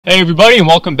Hey everybody, and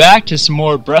welcome back to some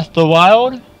more Breath of the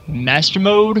Wild Master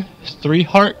Mode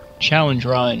 3-Heart Challenge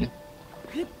Run.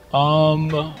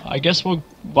 I guess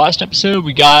last episode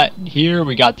we got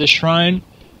this shrine,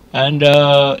 and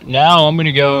now I'm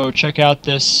gonna go check out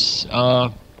this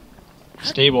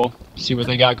stable, see what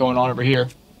they got going on over here.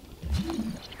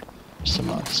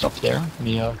 Some stuff there. Let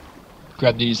me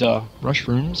grab these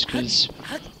mushrooms because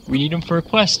we need them for a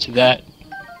quest that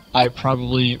I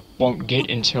probably won't get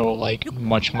until like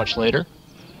much later,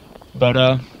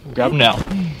 but grab them now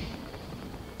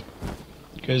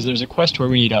because there's a quest where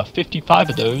we need 55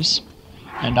 of those,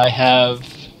 and I have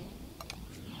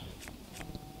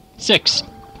 6,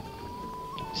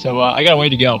 so I got a way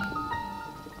to go.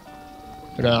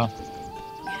 But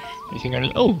anything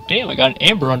under? Oh damn! I got an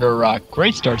amber under a rock.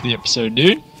 Great start to the episode,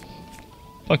 dude.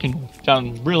 Fucking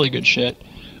found really good shit.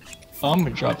 I'm gonna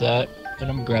drop that, and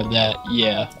I'm gonna grab that.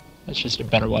 Yeah. That's just a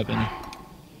better weapon.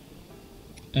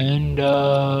 And,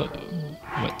 what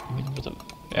the...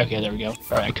 Okay, there we go.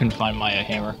 Alright, I couldn't find my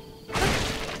hammer.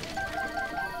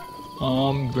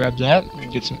 Grab that,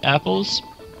 get some apples.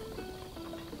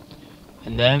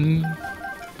 And then,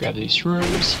 grab these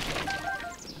shrooms.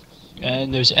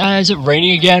 And there's... is it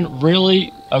raining again?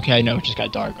 Really? Okay, no, it just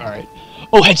got dark. Alright.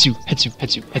 Oh, Hetsu!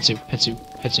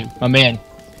 My man.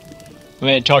 My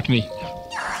man, talk to me.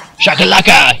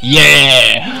 Shakalaka!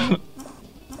 Yeah!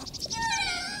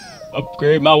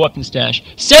 Upgrade my weapon stash.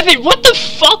 7? What the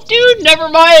fuck, dude? Never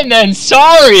mind then.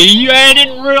 Sorry! I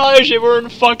didn't realize you were in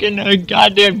fucking a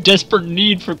goddamn desperate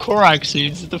need for Korok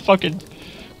seeds. The fucking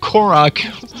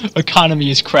Korok economy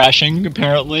is crashing,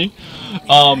 apparently.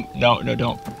 No,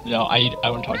 don't. No, I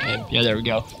want to talk to him. Yeah, there we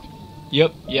go.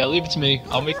 Yep, yeah, leave it to me.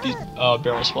 I'll make these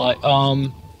barrels fly.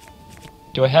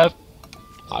 Do I have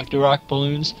Octorok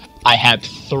balloons? I have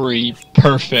 3.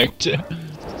 Perfect.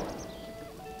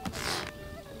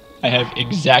 I have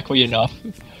exactly enough.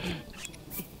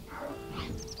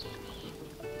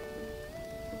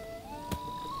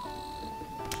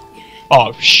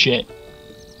 Oh shit.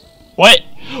 What?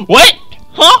 What?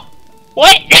 Huh?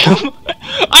 What?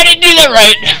 I didn't do that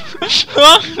right.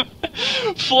 Huh?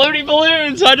 Floaty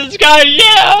balloons out of the sky.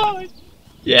 Yeah.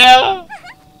 Yeah.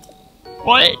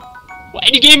 What?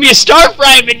 What? You gave me a star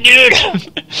fragment, dude!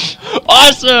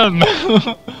 Awesome!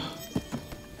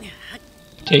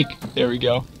 Take. There we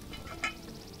go.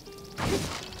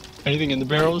 Anything in the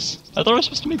barrels? I thought I was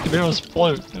supposed to make the barrels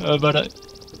float, but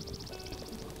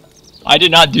I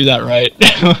did not do that right.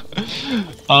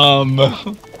 I'm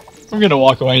gonna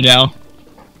walk away now.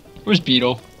 Where's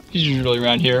Beetle? He's usually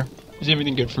around here. Is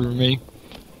anything good for me?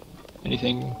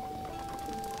 Anything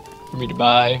for me to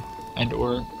buy and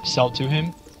or sell to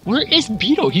him? Where is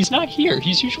Beetle? He's not here.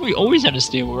 He's usually always at a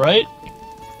stable, right?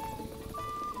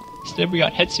 Instead we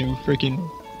got Hetsu freaking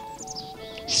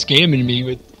scamming me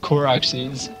with Korok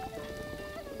seeds.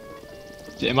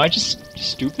 Am I just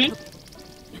stupid?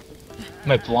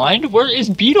 Am I blind? Where is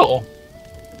Beetle?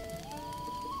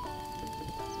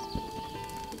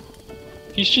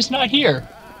 He's just not here.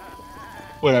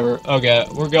 Whatever. Okay,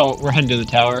 we're heading to the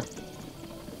tower.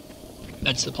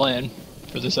 That's the plan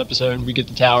for this episode. We get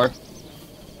the tower.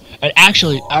 And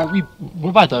actually,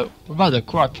 we're by the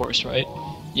Korok Forest, right?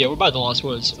 Yeah, we're by the Lost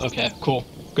Woods. Okay, cool.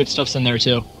 Good stuff's in there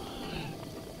too.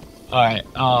 Alright,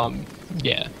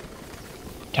 yeah.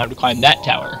 Time to climb that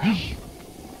tower.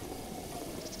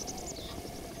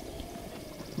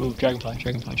 Ooh, dragonfly.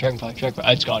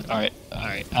 It's gone. Alright.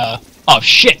 Oh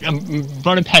shit! I'm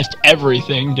running past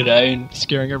everything today and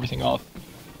scaring everything off.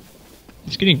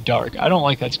 It's getting dark. I don't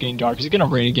like that it's getting dark. Is it gonna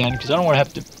rain again? Because I don't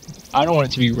want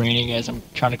it to be raining as I'm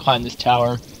trying to climb this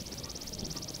tower.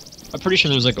 I'm pretty sure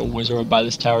there's like a wizard by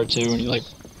this tower too, and you like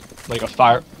a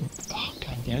fire. Oh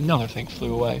god damn! Another thing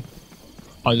flew away.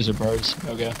 Oh, these are birds.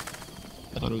 Okay.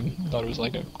 I thought it was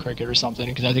like a cricket or something,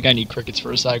 because I think I need crickets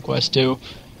for a side quest too,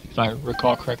 if I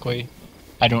recall correctly.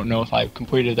 I don't know if I've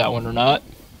completed that one or not,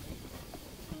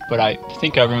 but I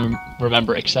think I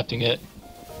remember accepting it.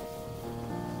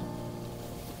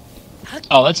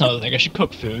 Oh, that's another thing. I should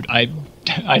cook food. I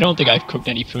don't think I've cooked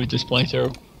any food this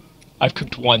playthrough. I've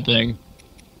cooked one thing.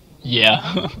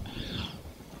 Yeah.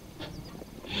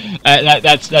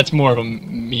 That's more of a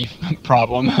me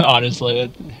problem,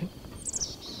 honestly.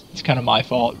 It's kind of my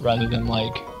fault rather than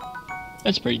like.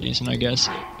 That's pretty decent, I guess.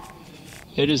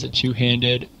 It is a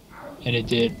 2-handed, and it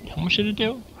did. How much did it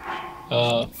do?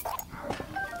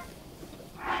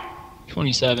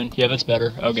 27. Yeah, that's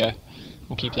better. Okay,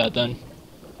 we'll keep that then.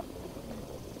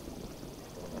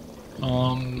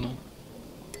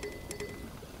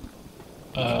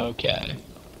 Okay.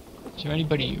 Is there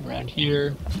anybody around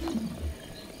here?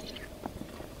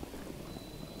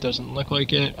 Doesn't look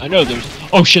like it. I know there's...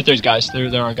 Oh shit, there's guys.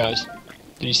 There are guys.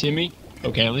 Did he see me?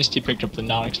 Okay, at least he picked up the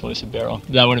non-explosive barrel.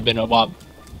 That would have been a lot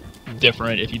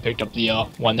different if he picked up the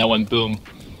one that went boom.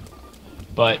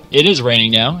 But it is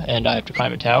raining now, and I have to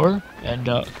climb a tower, and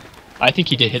I think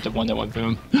he did hit the one that went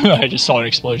boom. I just saw an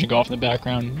explosion go off in the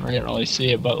background. I didn't really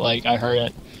see it, but like I heard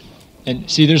it. And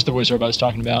see, there's the wizard I was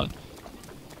talking about.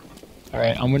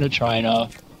 Alright, I'm gonna try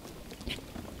and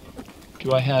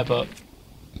do I have a...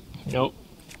 Nope.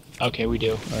 Okay, we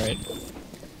do. Alright.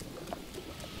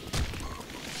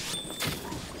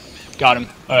 Got him.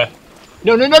 Alright.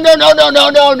 No, no, no, no, no, no, no,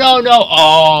 no, no, no!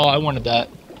 Oh, I wanted that.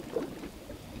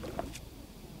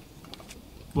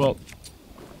 Well,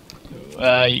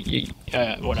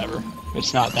 whatever.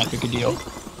 It's not that big a deal.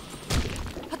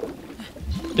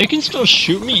 They can still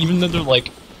shoot me even though they're like,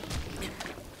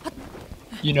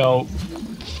 you know,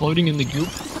 floating in the goop.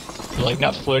 Or, like,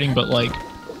 not floating, but like,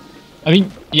 I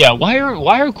mean, yeah. Why are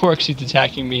Korok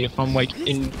attacking me if I'm like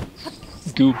in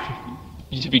goop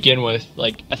to begin with?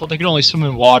 Like, I thought they could only swim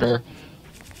in water,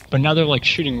 but now they're like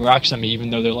shooting rocks at me even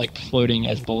though they're like floating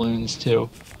as balloons too.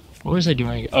 What was I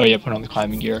doing? Oh yeah, put on the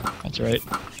climbing gear. That's right.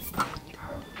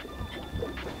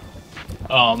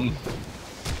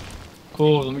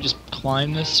 Cool. Let me just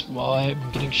climb this while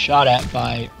I'm getting shot at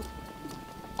by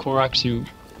Koroks who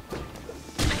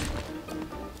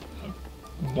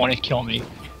want to kill me.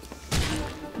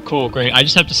 Cool, great. I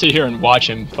just have to sit here and watch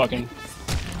him fucking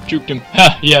juked him.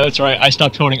 Ha! Yeah, that's right. I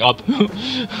stopped holding up.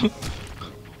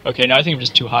 Okay, now I think I'm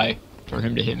just too high for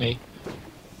him to hit me.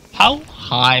 How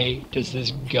high does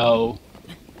this go?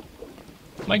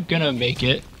 Am I gonna make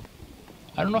it?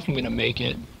 I don't know if I'm gonna make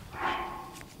it.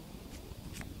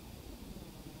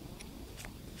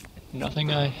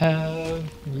 Nothing I have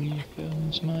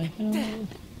refills my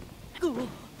health.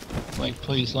 Like,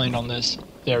 please land on this.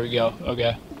 There we go.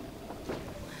 Okay.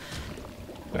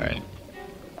 Alright.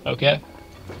 Okay.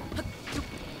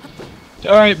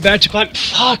 Alright, back to climb.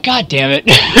 Fuck, god damn it.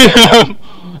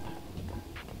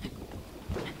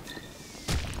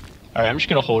 Alright, I'm just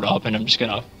gonna hold up and I'm just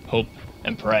gonna hope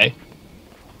and pray.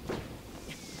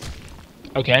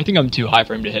 Okay, I think I'm too high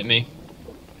for him to hit me.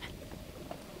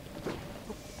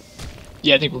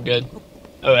 Yeah, I think we're good.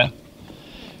 Okay.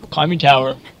 Climbing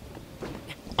tower.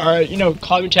 Alright, you know,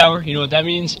 climbing tower, you know what that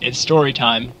means? It's story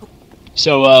time.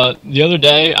 So, the other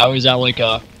day, I was at, like,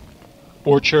 a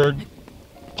orchard,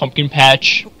 pumpkin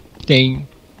patch thing,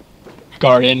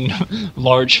 garden,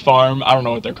 large farm, I don't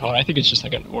know what they're called, I think it's just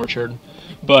like an orchard.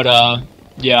 But,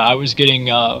 yeah, I was getting,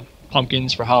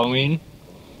 pumpkins for Halloween,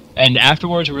 and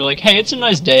afterwards we were like, hey, it's a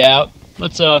nice day out,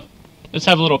 let's have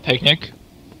a little picnic,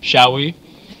 shall we?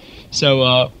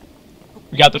 So,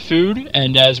 we got the food,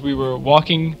 and as we were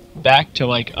walking back to,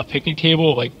 like, a picnic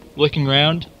table, like, looking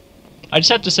around, I just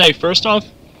have to say, first off,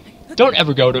 don't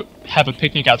ever go to have a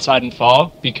picnic outside in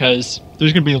fall, because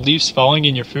there's gonna be leaves falling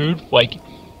in your food, like,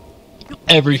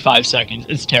 every 5 seconds.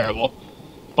 It's terrible.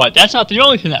 But that's not the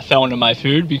only thing that fell into my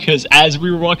food, because as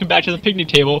we were walking back to the picnic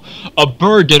table, a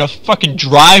bird did a fucking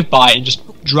drive-by and just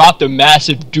dropped a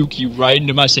massive dookie right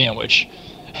into my sandwich.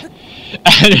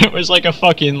 And it was like a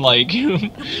fucking, like...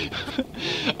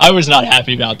 I was not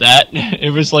happy about that.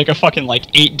 It was like a fucking, like,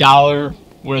 $8...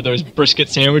 One of those brisket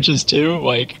sandwiches too,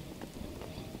 like,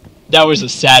 that was a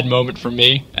sad moment for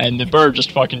me, and the bird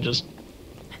just fucking just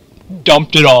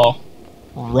dumped it all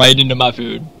right into my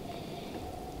food.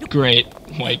 Great,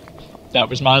 like, that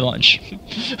was my lunch.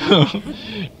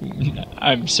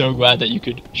 I'm so glad that you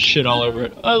could shit all over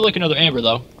it. Oh, look, another amber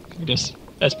though. I guess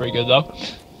that's pretty good though.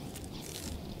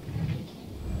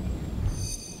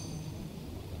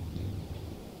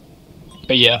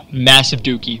 But yeah, massive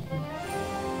dookie.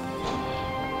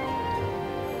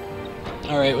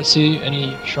 Alright, let's see.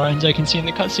 Any shrines I can see in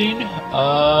the cutscene?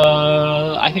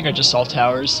 I think I just saw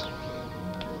towers.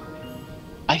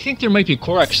 I think there might be a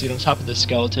Korok seed on top of this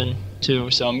skeleton,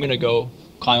 too, so I'm gonna go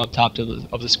climb up top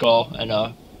of the skull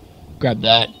and, grab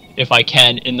that, if I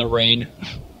can, in the rain.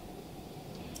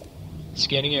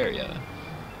 Scanning area.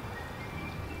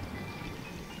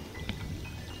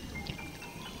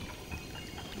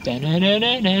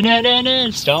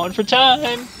 Stalling for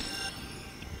time!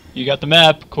 You got the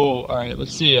map, cool. Alright,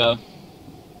 let's see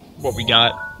what we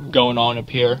got going on up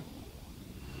here.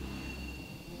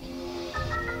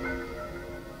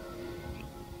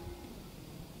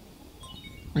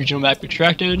 Regional map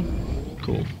extracted.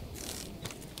 Cool.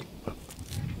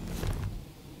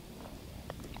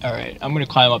 Alright, I'm gonna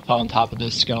climb up on top of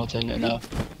this skeleton and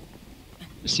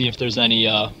see if there's any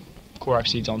Korok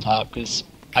seeds on top, because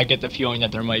I get the feeling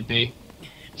that there might be.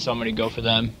 So I'm gonna go for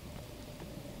them.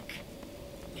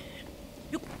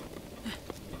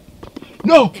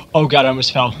 no! Oh god, I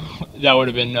almost fell. That would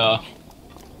have been,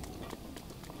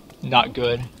 not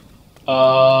good.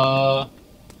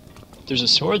 There's a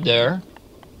sword there.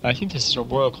 I think this is a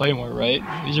Royal Claymore, right?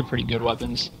 These are pretty good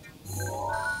weapons.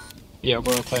 Yeah,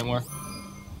 Royal Claymore.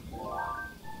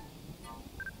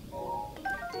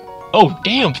 Oh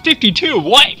damn, 52!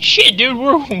 What? Shit, dude,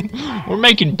 we're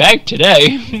making bank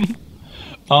today.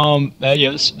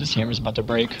 Yeah, this hammer's about to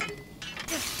break.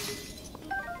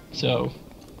 So,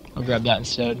 I'll grab that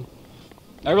instead.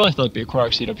 I really thought there'd be a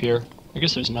Korok seed up here. I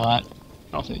guess there's not.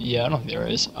 I don't think there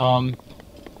is.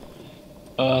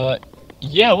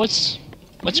 Yeah, let's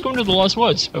go into the Lost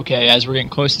Woods. Okay, as we're getting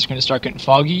close, it's gonna start getting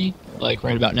foggy, like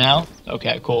right about now.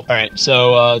 Okay, cool. Alright,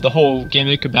 so, the whole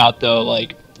gimmick about the,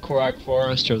 like, Korok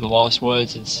Forest or the Lost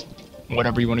Woods, it's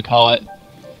whatever you want to call it.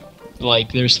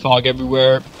 Like, there's fog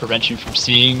everywhere, prevents you from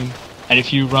seeing, and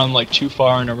if you run, like, too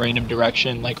far in a random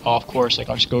direction, like, off course, like,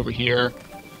 I'll just go over here,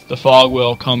 the fog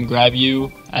will come grab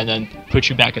you, and then put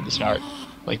you back at the start.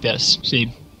 Like this.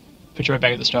 See? Put you right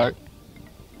back at the start.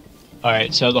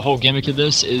 Alright, so the whole gimmick of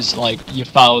this is, like, you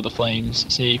follow the flames.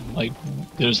 See? Like,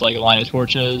 there's, like, a line of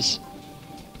torches,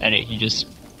 and you just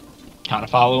kind of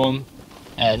follow them,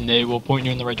 and they will point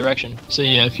you in the right direction. So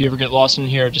yeah, if you ever get lost in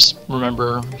here, just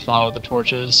remember, follow the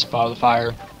torches, follow the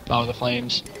fire, follow the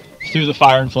flames. Through the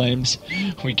fire and flames,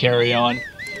 we carry on.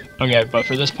 Okay, but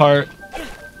for this part,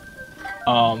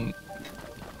 is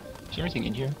there anything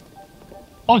in here?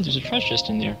 Oh, there's a treasure chest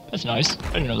in there. That's nice.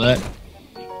 I didn't know that.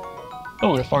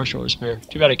 Oh, a far shoulder spear.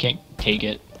 Too bad I can't take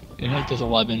it. It does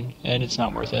 11, and it's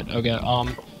not worth it. Okay,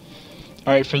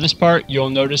 alright, for this part, you'll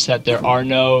notice that there are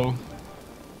no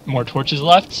more torches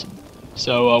left.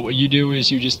 So, what you do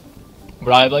is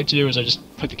what I like to do is I just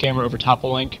put the camera over top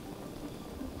of Link,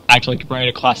 act like you're playing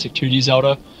a classic 2D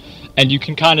Zelda, and you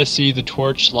can kind of see the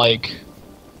torch, like,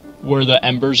 where the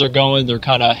embers are going. They're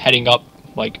kind of heading up,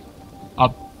 like,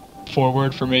 up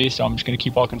forward for me, so I'm just going to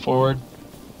keep walking forward.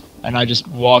 And I just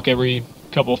walk every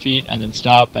couple of feet and then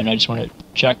stop, and I just want to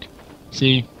check.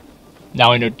 See?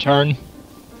 Now I know to turn.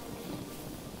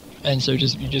 And so you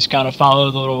just kind of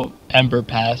follow the little ember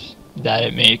path that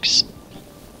it makes.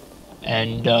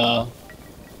 And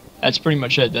that's pretty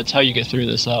much it. That's how you get through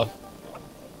this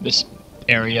this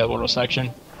area, little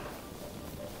section.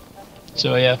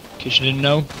 So yeah, in case you didn't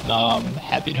know, I'm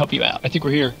happy to help you out. I think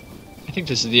we're here. I think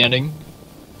this is the ending.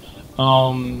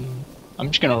 I'm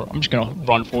just gonna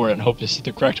run for it and hope this is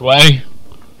the correct way.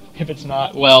 If it's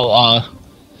not, well,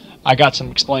 I got some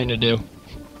explaining to do.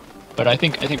 But I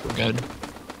think we're good.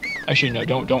 Actually, no,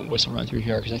 don't whistle run through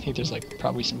here, because I think there's, like,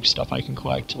 probably some stuff I can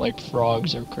collect, like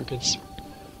frogs or crickets.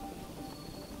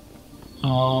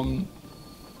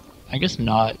 I guess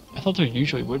not. I thought there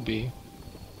usually would be.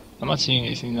 I'm not seeing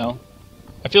anything, though.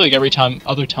 I feel like every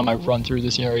other time I run through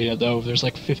this area, though, there's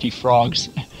like 50 frogs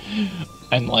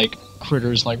and like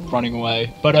critters like running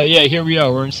away. But yeah, here we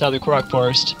are. We're inside the Korok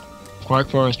Forest.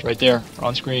 Korok Forest, right there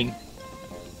on screen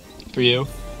for you.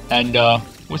 And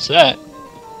what's that?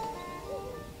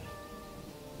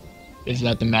 Is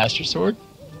that the Master Sword?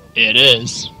 It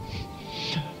is.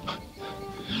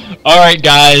 Alright,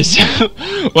 guys.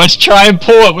 Let's try and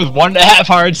pull it with 1.5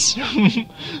 hearts.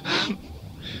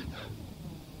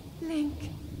 Link,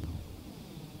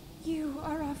 you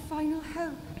are our final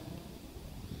hope.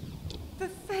 The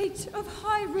fate of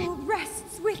Hyrule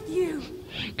rests with you.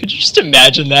 Could you just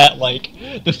imagine that? Like,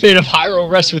 the fate of Hyrule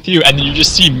rests with you, and then you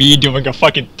just see me doing a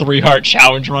fucking 3-heart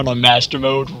challenge run on Master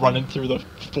Mode, running through the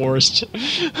forest,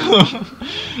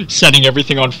 setting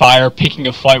everything on fire, picking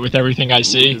a fight with everything I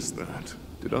see. What is that?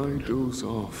 Did I doze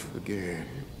off again?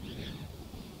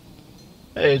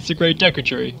 Hey, it's a great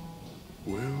Deku.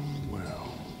 Well,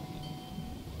 well.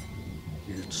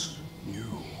 It's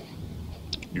you.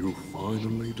 You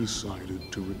finally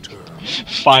decided to return.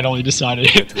 Finally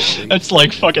decided. That's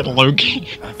like fucking Loki.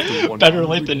 Better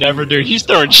late than never, dude. He's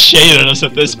throwing shade at us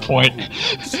at this point.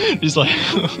 He's like...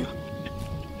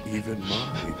 Even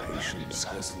my patience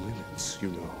has limits, you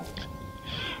know.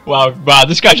 Wow,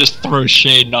 this guy just throws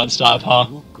shade nonstop, huh?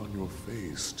 The look on your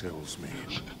face tells me.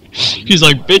 He's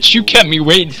like, bitch, you kept me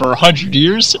waiting for 100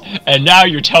 years, and now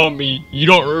you're telling me you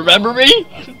don't remember me?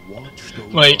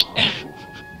 Like,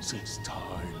 Since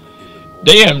time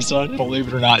damn, son. Believe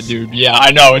it or not, dude. Yeah,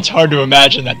 I know, it's hard to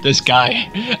imagine that this guy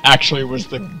actually was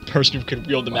the person who could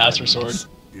wield the Master Sword.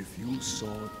 If you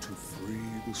sought to free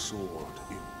the sword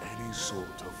in any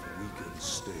sort of weakened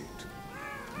state,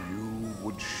 you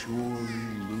would surely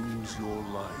lose your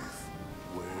life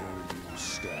where you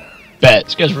stand. Bet.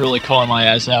 This guy's really calling my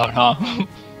ass out, huh?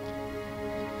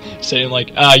 Saying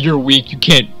like, you're weak,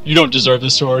 you don't deserve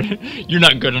the sword. You're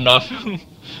not good enough.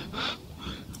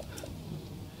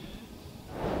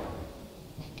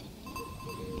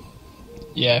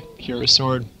 Yeah, hero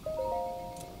sword.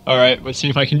 Alright, let's see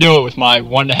if I can do it with my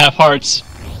 1.5 hearts.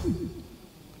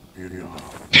 Here you are.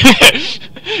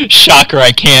 Shocker,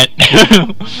 I can't.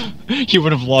 You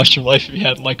would have lost your life if you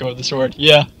hadn't let go of the sword.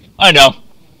 Yeah, I know.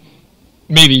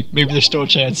 Maybe there's still a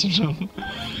chance.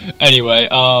 Anyway,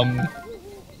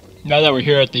 now that we're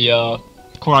here at the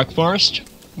Korok Forest,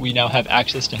 we now have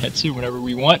access to Hetsu whenever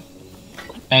we want.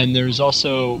 And there's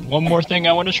also one more thing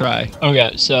I want to try.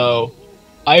 Okay, so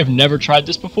I have never tried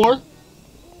this before.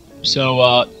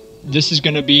 So this is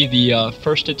going to be the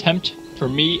first attempt for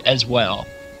me as well.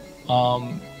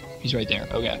 He's right there.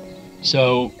 Okay.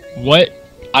 So what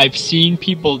I've seen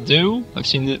people do, I've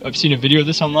seen a video of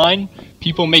this online.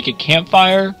 People make a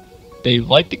campfire. They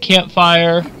light the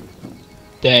campfire.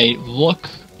 They look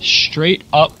straight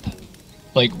up,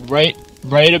 like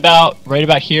right about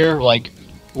here, like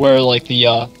where like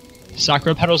the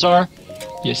sakura petals are.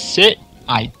 You sit.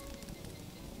 I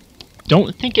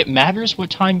don't think it matters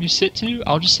what time you sit to.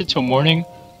 I'll just sit till morning,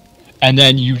 and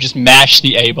then you just mash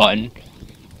the A button.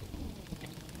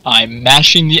 I'm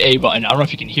mashing the A button. I don't know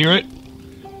if you can hear it,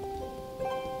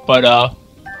 but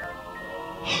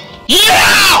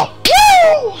yeah!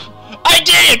 Woo! I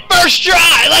did it! First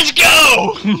try! Let's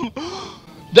go!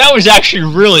 That was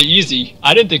actually really easy.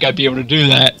 I didn't think I'd be able to do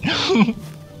that.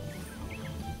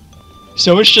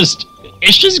 So it's just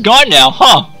gone now,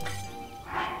 huh?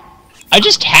 I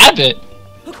just have it.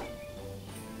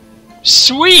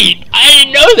 Sweet! I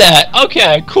didn't know that!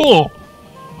 Okay, cool.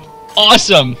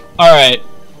 Awesome. Alright.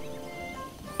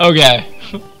 Okay.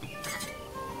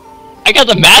 I got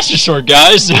the Master Sword,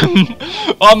 guys!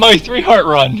 On my 3-heart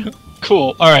run.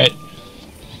 Cool, alright.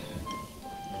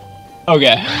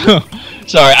 Okay.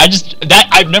 Sorry,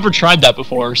 I've never tried that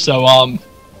before, so,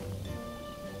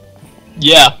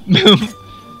 yeah.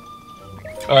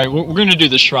 Alright, we're gonna do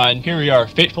the shrine. Here we are,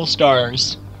 Fateful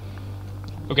Stars.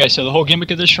 Okay, so the whole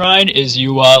gimmick of this shrine is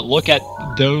you, look at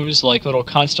those, like, little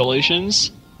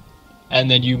constellations, and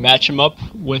then you match them up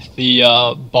with the,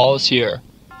 balls here.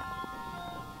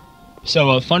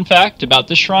 So, a fun fact about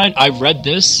this shrine, I read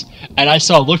this, and I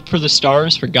saw look for the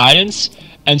stars for guidance,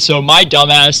 and so my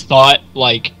dumbass thought,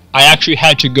 like, I actually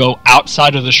had to go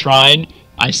outside of the shrine.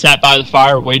 I sat by the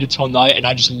fire, waited till night, and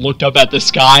I just looked up at the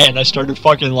sky, and I started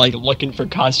fucking, like, looking for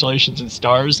constellations and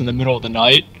stars in the middle of the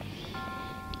night.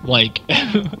 Like,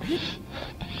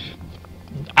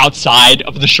 outside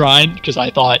of the shrine, because I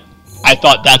thought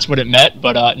that's what it meant,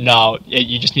 but, no,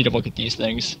 you just need to look at these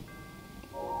things.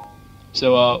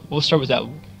 So, we'll start with that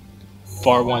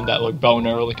far one, that, like, bow and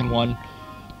arrow looking one.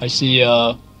 I see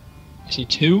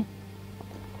 2.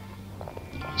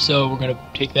 So, we're gonna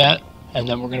take that, and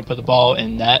then we're gonna put the ball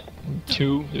in that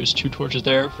 2. There's 2 torches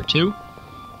there for 2.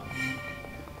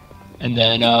 And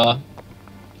then,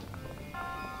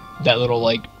 that little,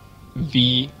 like,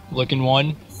 V looking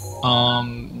one.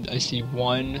 I see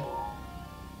 1.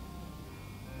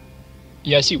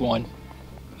 Yeah, I see 1.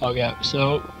 Okay,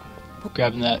 so,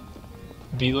 grabbing that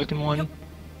V looking one.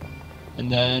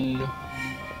 And then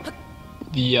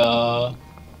the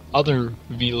other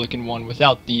V looking one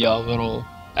without the little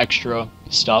extra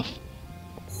stuff.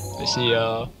 I see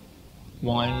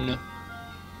 1,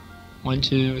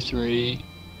 2, 3.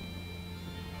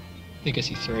 I think I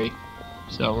see 3.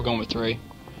 So we're going with 3.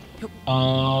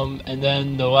 And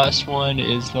then the last one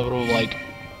is the little, like,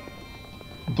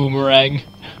 boomerang,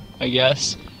 I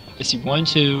guess. I see 1,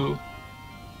 2,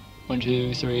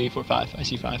 3, 4, 5. I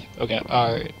see 5. Okay,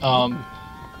 alright.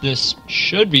 This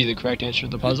should be the correct answer to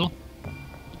the puzzle.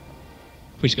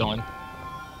 Please go in.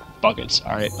 Buckets.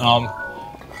 Alright,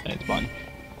 it's fun.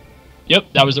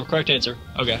 Yep, that was the correct answer.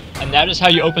 Okay, and that is how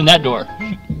you open that door.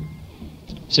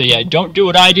 So yeah, don't do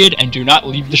what I did, and do not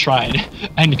leave the shrine.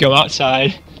 And go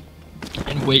outside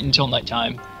and wait until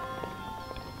nighttime.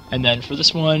 And then for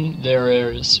this one, there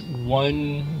is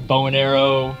 1 bow and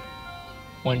arrow,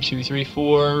 1, 2, 3,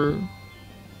 4.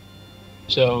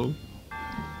 So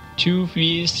 2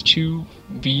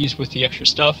 V's with the extra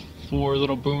stuff, 4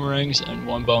 little boomerangs, and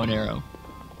 1 bow and arrow.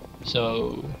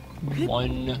 So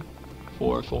 1,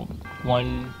 4, 4,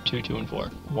 1, 2, 2, and 4.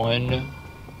 1,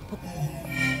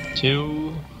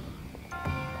 2,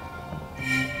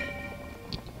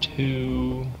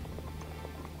 2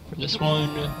 for this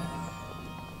one,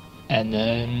 and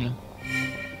then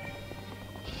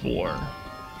 4.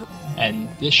 And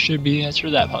this should be the answer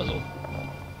to that puzzle.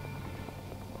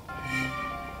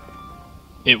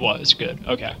 It was good.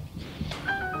 Okay.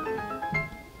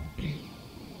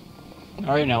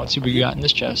 Alright, now let's see what we got in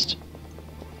this chest.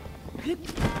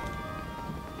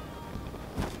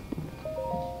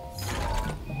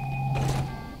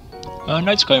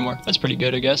 Knight's Claymore. That's pretty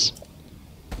good, I guess.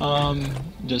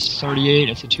 Just 38,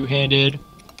 it's a two-handed.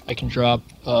 I can drop,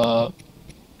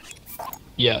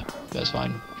 yeah, that's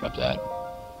fine. Drop that.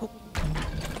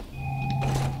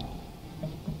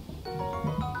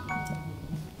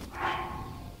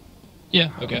 Yeah,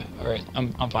 okay, alright,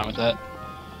 I'm fine with that.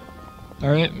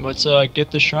 Alright, let's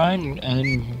get the shrine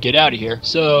and get out of here.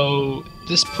 So,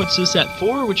 this puts us at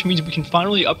 4, which means we can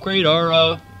finally upgrade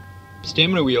our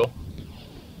stamina wheel.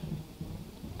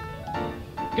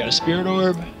 Got a spirit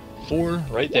orb, 4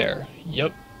 right there.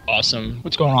 Yep, awesome.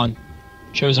 What's going on?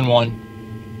 Chosen one.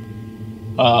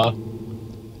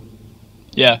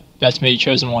 Yeah, that's me,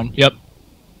 chosen one. Yep.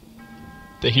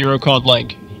 The hero called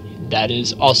Link. That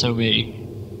is also me.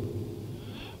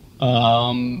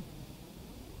 The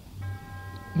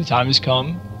time has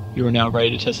come. You are now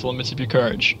ready to test the limits of your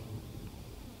courage.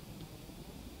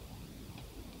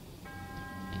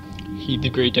 Heed the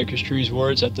great Decker's Tree's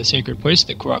words at the sacred place,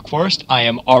 the Korok Forest. I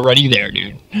am already there,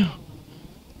 dude.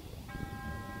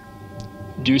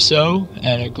 Do so,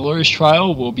 and a glorious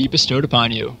trial will be bestowed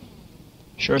upon you.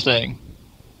 Sure thing.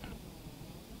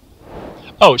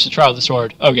 Oh, it's the trial of the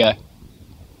sword. Okay.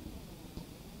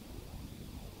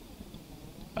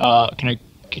 Can I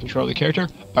control the character?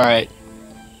 Alright.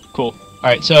 Cool.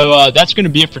 Alright, so that's going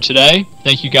to be it for today.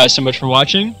 Thank you guys so much for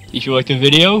watching. If you liked the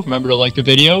video, remember to like the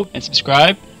video and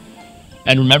subscribe.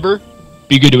 And remember,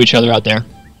 be good to each other out there.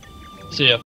 See ya.